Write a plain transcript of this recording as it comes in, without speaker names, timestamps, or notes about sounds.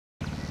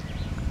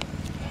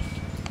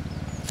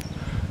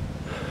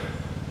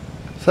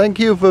Thank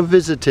you for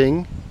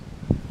visiting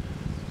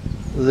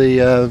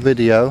the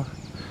video.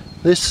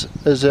 This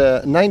is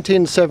a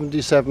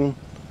 1977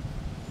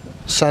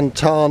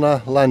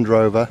 Santana Land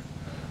Rover.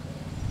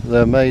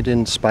 They're made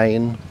in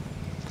Spain.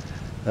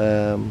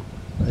 A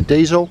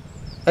diesel,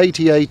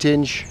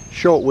 88-inch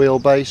short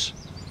wheelbase,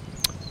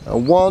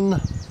 one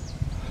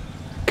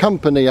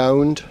company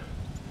owned,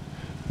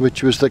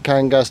 which was the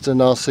Cangas de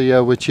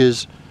Narcia, which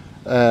is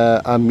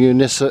a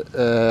municipal,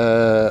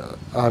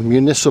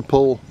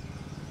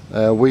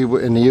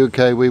 in the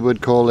UK we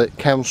would call it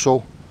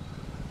council.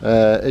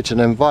 It's an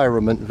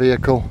environment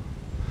vehicle,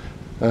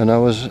 and I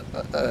was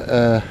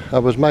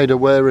made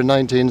aware in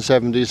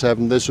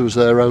 1977 this was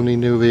their only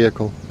new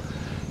vehicle,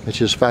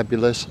 which is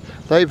fabulous.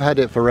 They've had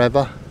it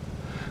forever.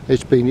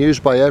 It's been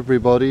used by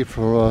everybody,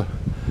 from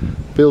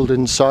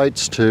building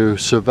sites to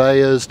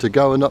surveyors to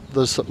going up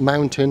the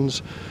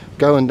mountains,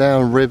 going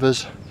down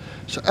rivers.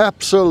 It's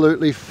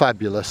absolutely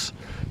fabulous.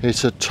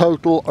 It's a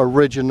total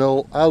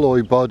original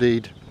alloy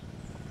bodied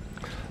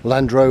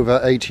Land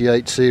Rover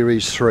 88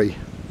 Series 3.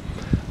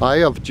 I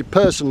have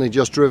personally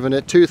just driven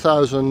it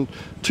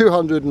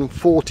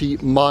 2,240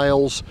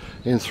 miles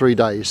in 3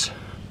 days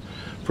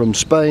from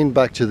Spain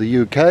back to the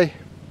UK,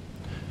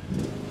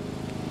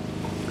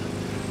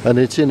 and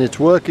it's in its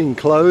working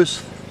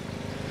clothes.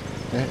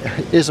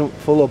 It isn't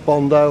full of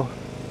Bondo.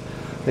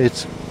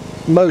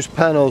 Most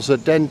panels are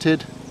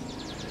dented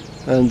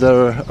and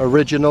they're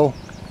original.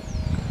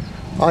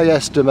 I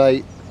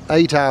estimate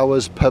 8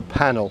 hours per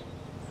panel,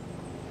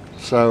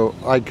 so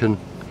I can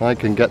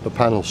get the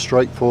panel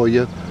straight for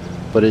you,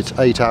 but it's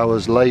 8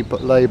 hours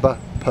labor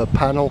per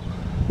panel.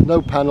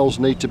 No panels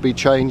need to be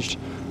changed.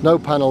 No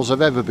panels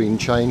have ever been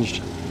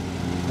changed.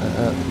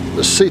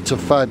 The seats are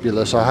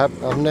fabulous.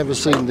 I've never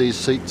seen these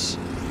seats.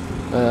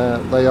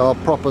 They are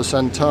proper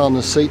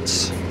Santana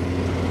seats.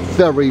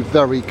 Very,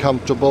 very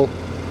comfortable.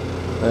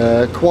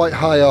 Quite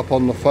high up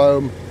on the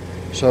foam.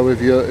 So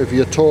if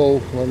you're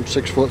tall, I'm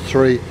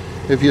 6'3".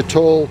 If you're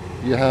tall,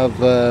 you have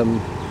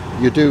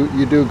you do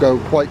go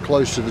quite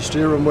close to the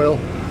steering wheel.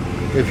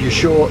 If you're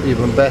short,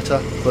 even better.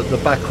 But the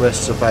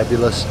backrests are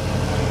fabulous.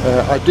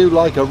 I do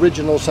like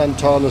original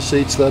Santana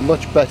seats. They're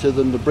much better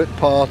than the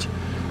Britpart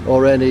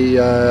or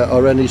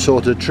any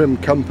sort of trim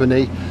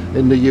company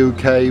in the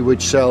UK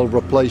which sell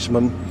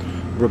replacement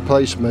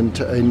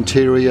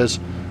interiors.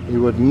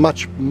 You would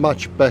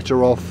much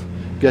better off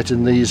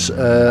getting these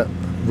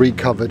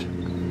recovered.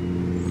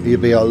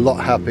 You'd be a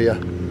lot happier.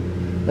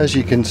 As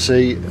you can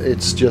see,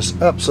 it's just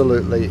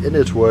absolutely in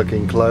its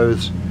working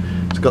clothes.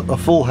 It's got the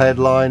full head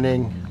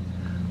lining,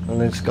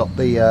 and it's got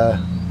the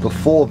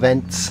 4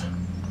 vents,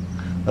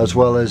 as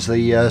well as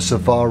the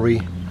safari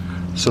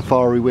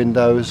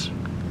windows.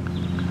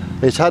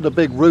 It's had a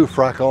big roof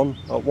rack on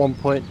at one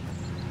point,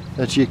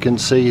 as you can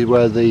see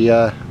where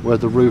the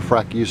roof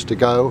rack used to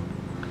go.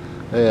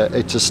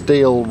 It's a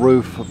steel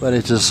roof, and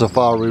it's a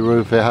safari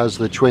roof. It has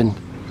the twin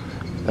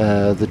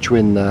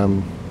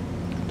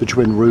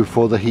roof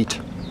for the heat.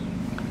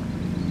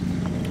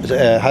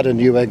 It had a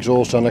new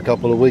exhaust on a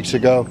couple of weeks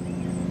ago.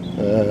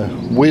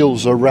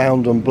 Wheels are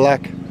round and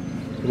black.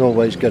 You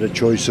always get a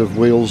choice of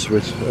wheels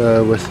with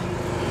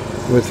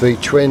the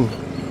twin.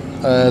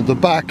 The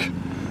back,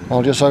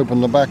 I'll just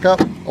open the back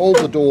up. All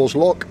the doors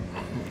lock.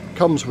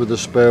 Comes with a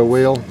spare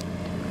wheel.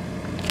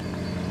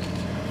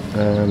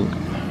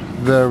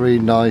 Very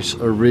nice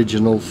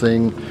original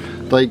thing.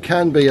 They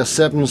can be a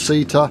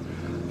 7-seater,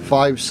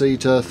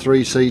 5-seater,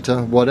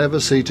 3-seater,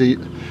 whatever seater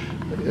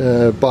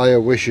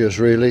buyer wishes,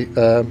 really.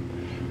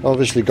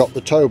 Obviously got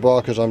the tow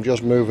bar because I'm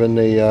just moving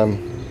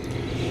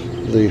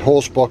the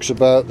horse box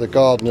about. The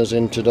gardener's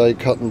in today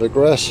cutting the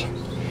grass,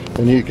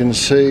 and you can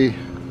see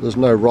there's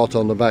no rot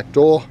on the back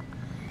door,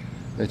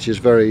 which is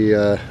very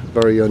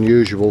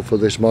unusual for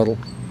this model.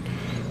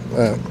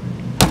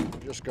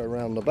 Just go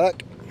around the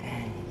back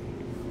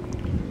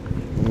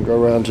and go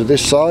around to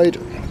this side.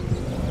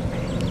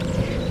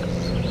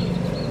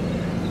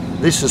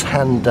 This is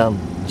hand done.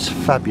 It's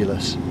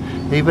fabulous.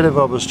 Even if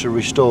I was to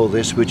restore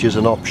this, which is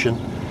an option,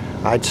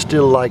 I'd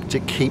still like to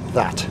keep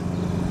that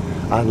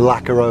and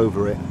lacquer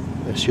over it.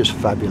 It's just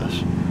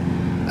fabulous.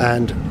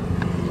 And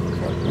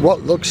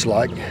what looks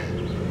like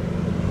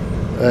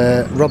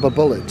rubber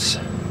bullets.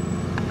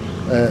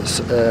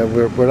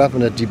 We're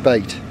having a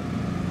debate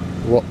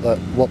what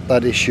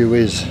that issue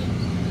is.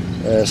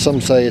 Some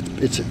say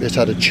it's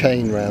had a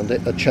chain round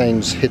it. A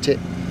chain's hit it,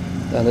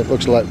 and it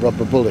looks like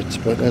rubber bullets,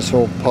 but it's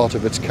all part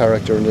of its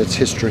character and its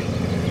history.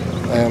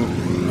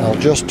 I'll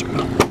just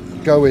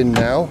go in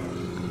now,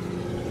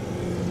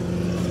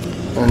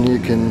 and you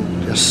can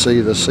just see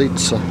the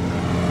seats.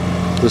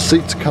 The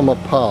seats come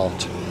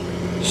apart,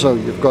 so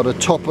you've got a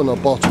top and a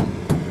bottom.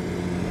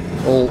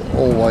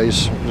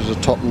 Always there's a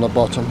top and a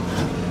bottom.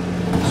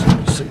 So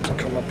the seats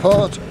come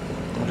apart.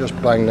 I'll just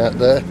bang that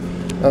there,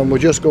 and we're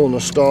just going to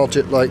start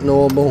it like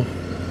normal.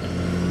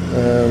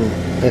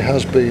 It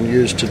has been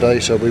used today,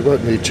 so we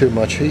won't need too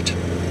much heat,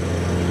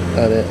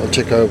 and it'll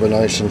tick over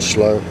nice and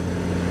slow.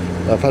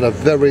 I've had a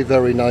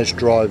very nice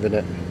drive in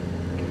it.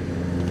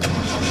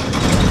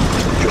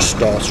 Just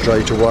start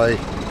straight away.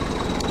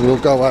 we'll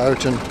go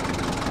out, and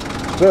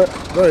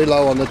very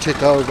low on the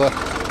tick over,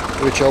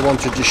 which I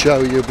wanted to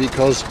show you,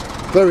 because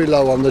very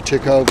low on the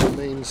tick over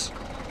means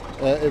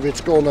if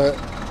it's gonna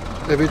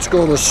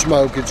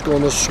smoke, it's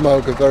gonna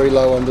smoke a very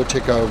low on the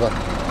tick over.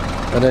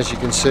 And as you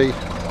can see,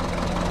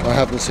 I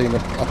haven't seen a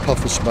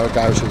puff of smoke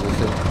out of the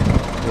thing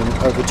in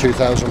over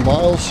 2,000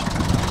 miles.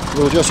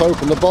 We'll just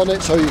open the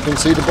bonnet so you can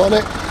see the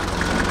bonnet.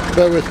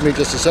 Bear with me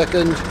just a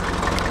second.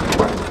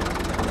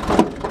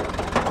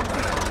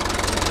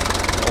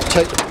 I'll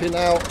take the pin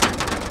out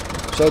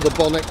so the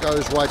bonnet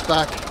goes right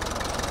back.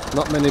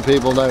 Not many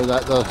people know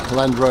that the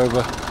Land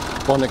Rover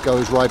bonnet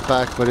goes right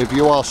back, but if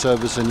you are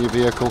servicing your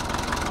vehicle,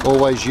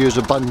 always use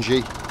a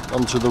bungee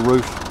onto the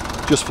roof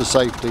just for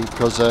safety,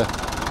 because the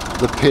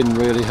pin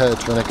really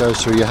hurts when it goes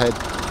through your head.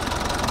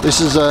 This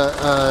is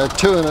a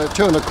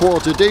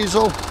 2.25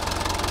 diesel,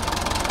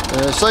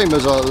 same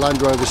as a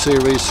Land Rover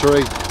Series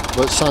 3,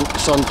 but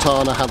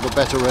Santana have a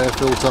better air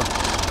filter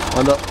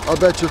and a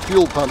better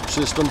fuel pump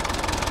system.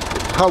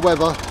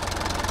 However,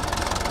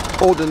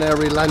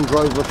 ordinary Land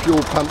Rover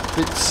fuel pump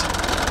fits.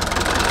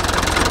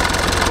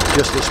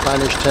 Just the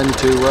Spanish tend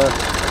to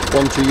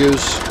want to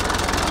use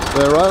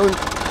their own.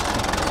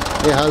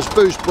 It has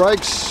boost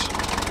brakes.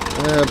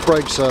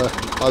 Brakes are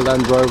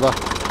Land Rover.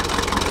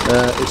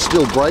 It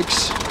still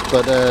brakes,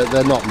 but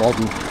they're not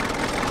modern.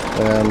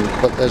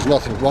 But there's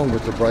nothing wrong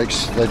with the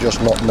brakes, they're just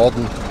not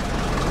modern.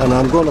 And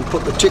I'm going to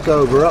put the tick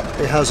over up.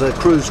 It has a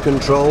cruise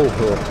control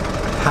or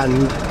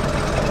hand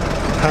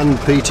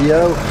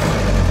PTO.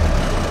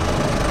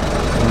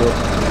 And we'll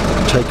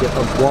take it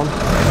up one.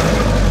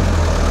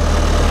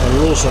 And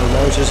you'll also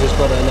notice it's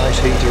got a nice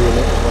heater in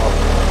it as well,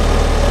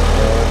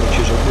 which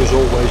was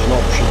always an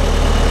option.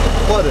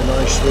 Quite a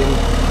nice thing.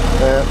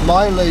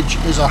 Mileage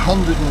is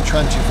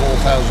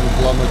 124,000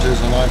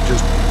 kilometers, and I've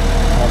just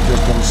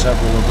done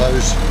several of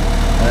those.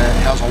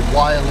 It has a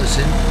wireless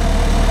in,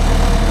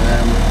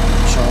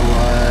 so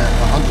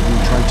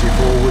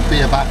 124 would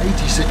be about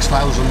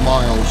 86,000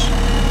 miles.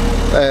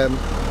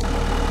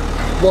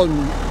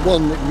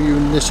 One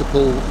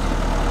municipal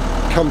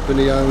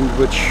company owned,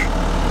 which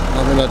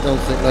I don't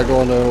think they're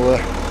going to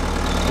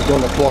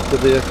clock the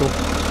vehicle.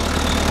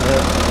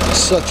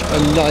 Such a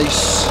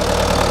nice,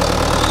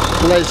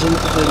 pleasant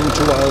thing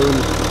to own.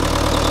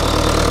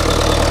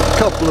 A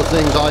couple of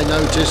things I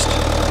noticed,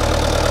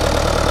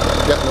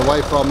 getting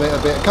away from it a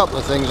bit, a couple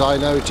of things I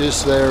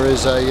noticed. There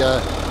is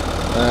a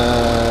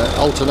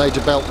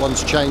alternator belt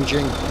one's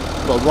changing,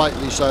 well,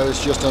 rightly so.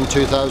 It's just done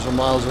 2,000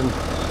 miles in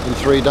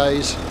 3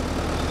 days.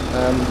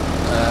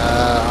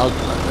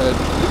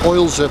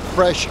 Oils are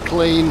fresh,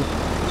 clean.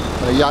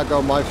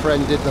 Yago, my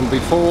friend, did them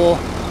before.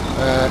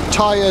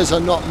 Tyres are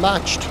not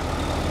matched.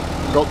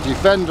 Got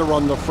Defender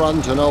on the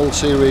front and old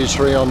Series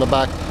 3 on the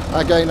back.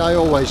 Again, I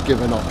always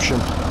give an option.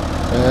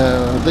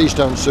 These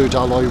don't suit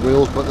alloy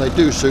wheels, but they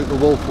do suit the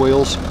Wolf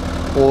wheels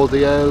or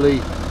the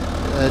early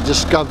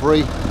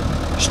Discovery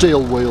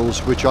steel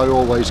wheels, which I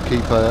always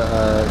keep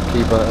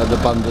an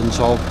abundance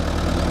of.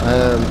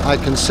 I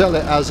can sell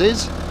it as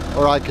is,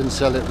 or I can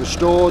sell it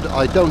restored.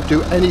 I don't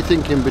do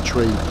anything in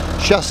between.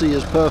 Chassis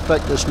is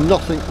perfect. There's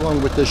nothing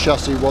wrong with the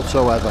chassis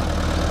whatsoever.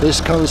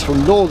 This comes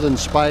from northern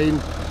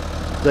Spain.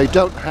 They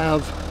don't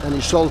have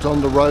any salt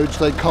on the roads.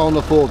 They can't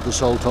afford the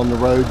salt on the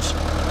roads.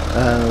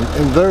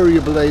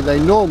 Invariably, they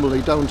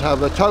normally don't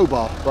have a tow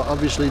bar, but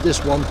obviously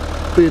this one,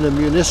 being a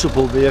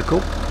municipal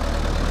vehicle,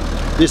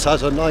 this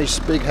has a nice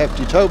big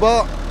hefty tow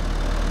bar.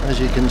 As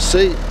you can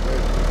see,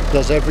 it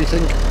does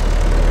everything.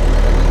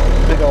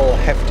 Big old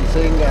hefty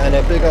thing, and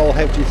a big old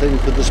hefty thing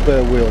for the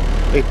spare wheel.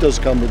 It does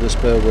come with a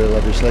spare wheel,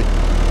 obviously.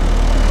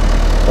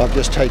 I've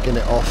just taken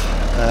it off.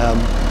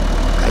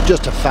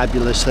 Just a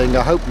fabulous thing.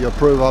 I hope you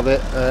approve of it.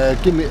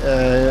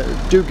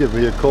 Do give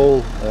me a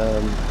call.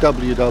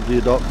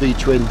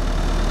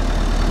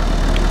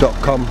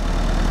 www.vtwin.com.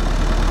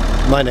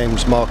 My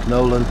name's Mark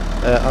Nolan.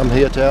 I'm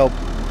here to help.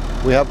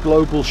 We have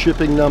global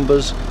shipping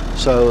numbers,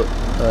 so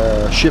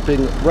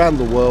shipping around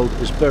the world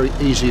is very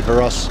easy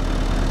for us.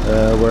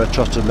 We're a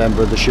trusted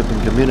member of the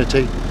shipping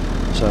community,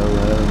 so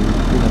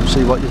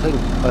see what you think.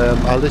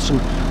 I'll listen,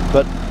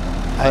 but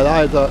I'll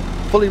either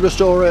fully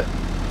restore it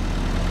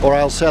or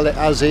I'll sell it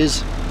as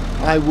is.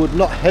 I would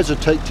not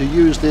hesitate to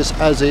use this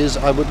as is.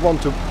 I would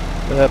want to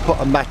put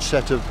a match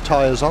set of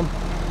tyres on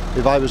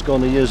if I was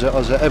going to use it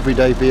as an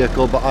everyday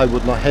vehicle, but I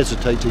would not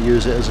hesitate to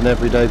use it as an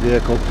everyday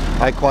vehicle.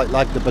 I quite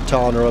like the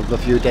Batana of a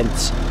few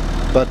dents,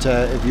 but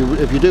if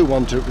you do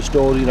want it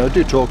restored,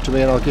 do talk to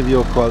me and I'll give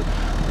you a quote.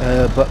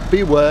 But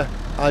beware,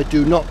 I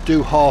do not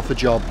do half a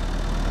job.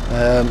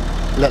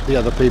 Let the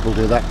other people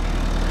do that.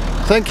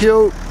 Thank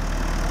you.